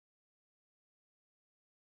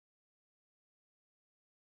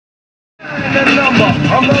Number,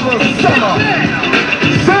 another summer.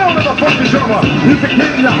 Sound of the funky drummer. Music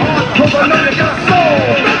in your heart, cause I know you got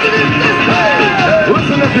soul. Hey,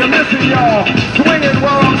 listen if you're missing, y'all. Swinging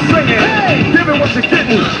while I'm singing. Hey, giving what you're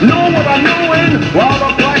getting. Know what I'm knowing. While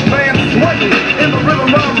the black man's sweating. In the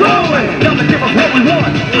rhythm I'm rolling. Gotta give us what we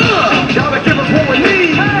want. Gotta give us what we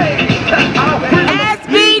need. Hey,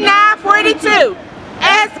 SB 942.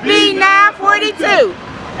 SB 942.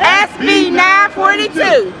 SB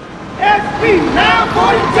 942. SB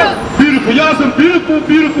 942. Beautiful, y'all some beautiful,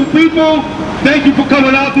 beautiful people. Thank you for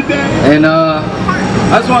coming out today. And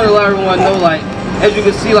I just want to let everyone know, like, as you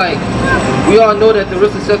can see, like, we all know that the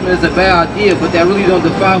risk assessment is a bad idea, but that really don't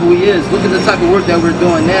define who he is. Look at the type of work that we're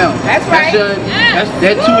doing now. That's right.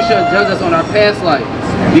 That too shouldn't judge us on our past life,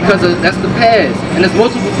 because that's the past. And there's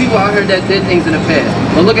multiple people out here that did things in the past.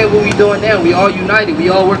 But look at what we're doing now. We all united. We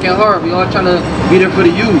all working hard. We all trying to be there for the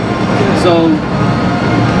youth. So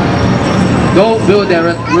don't build that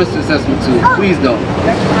risk assessment too. Please don't.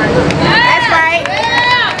 That's right.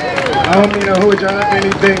 I don't mean to hold y'all up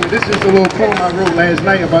anything, but this is a little poem I wrote last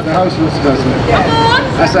night about the house risk assessment.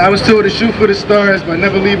 I said, I was told to shoot for the stars, but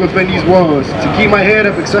never leave within these walls. To keep my head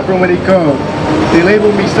up except for when they call. They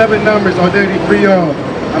labeled me 7 numbers on 33 all.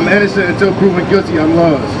 I'm innocent until proven guilty, I'm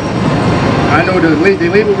lost. I know they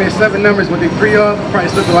labeled me 7 numbers, but they 3 off, probably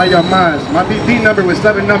slipped a lot of your minds. My BP number was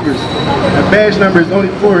 7 numbers. My badge number is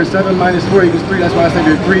only 4. 7 minus 4 equals 3. That's why I said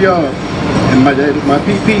they're 3 off. And my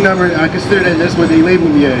PP number, I consider that's what they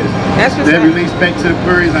labeled me as. That relates back to the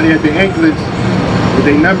queries. How they had the anklets with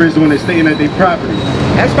their numbers on it stating that they property.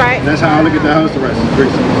 That's right. And that's how I look at the house arrest. It's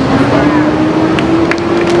pretty simple.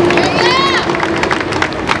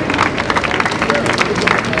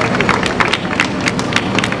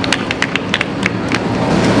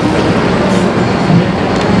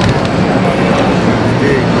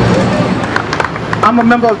 I'm a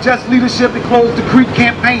member of Just Leadership and Close the Creek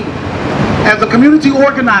campaign. As a community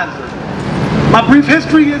organizer, my brief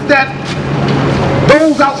history is that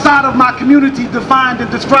those outside of my community defined and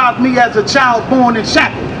described me as a child born in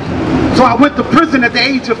shackles. So I went to prison at the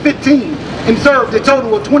age of 15 and served a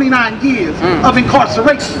total of 29 years of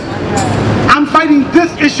incarceration. I'm fighting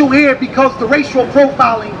this issue here because the racial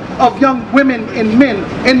profiling of young women and men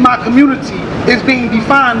in my community is being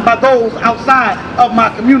defined by those outside of my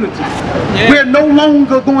community. We're no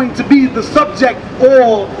longer going to be the subject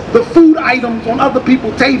or the food items on other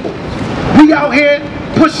people's tables. We out here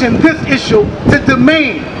pushing this issue to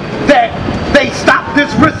demand that they stop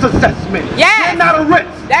this risk assessment. Yes. They're not a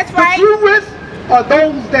risk. That's right. The true risks are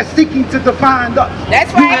those that seeking to define us.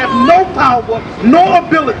 That's You right. have no power, no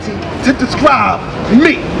ability to describe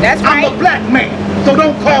me. That's right. I'm a black man, so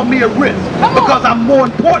don't call me a risk, because I'm more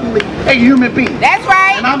importantly a human being. That's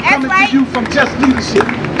right. And I'm coming to you from Just Leadership.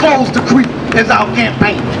 Close the Creek is our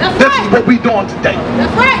campaign. This is what we're doing today.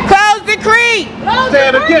 That's right. Close the creek. Say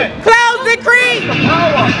it again. Close the creek. the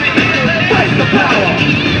power. Fight the power.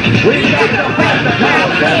 We got to fight the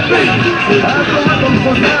power. As problems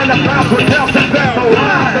designed to pass without the bell.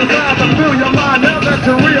 Designed to fill your mind now that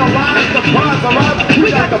you realize the prize of life. We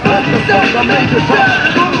got to focus on the major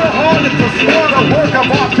time. From the heart, it's a smarter work of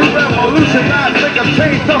art to revolutionize, make a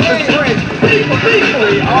change, something strange. People,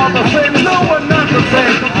 we are the same. No, we're not the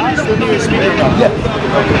same. Yes.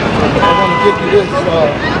 I want to give you this.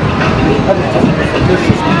 I just told you this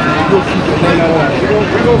is you'll see the name on it.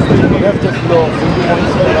 That's just low. So you want to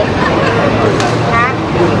set up.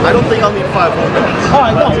 I don't think I'll need 5 more minutes. All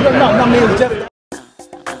right, no, I mean it's just.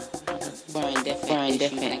 Exploring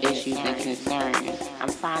different issues and concerns. I'm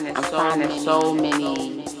finding so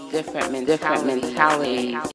many different mentalities.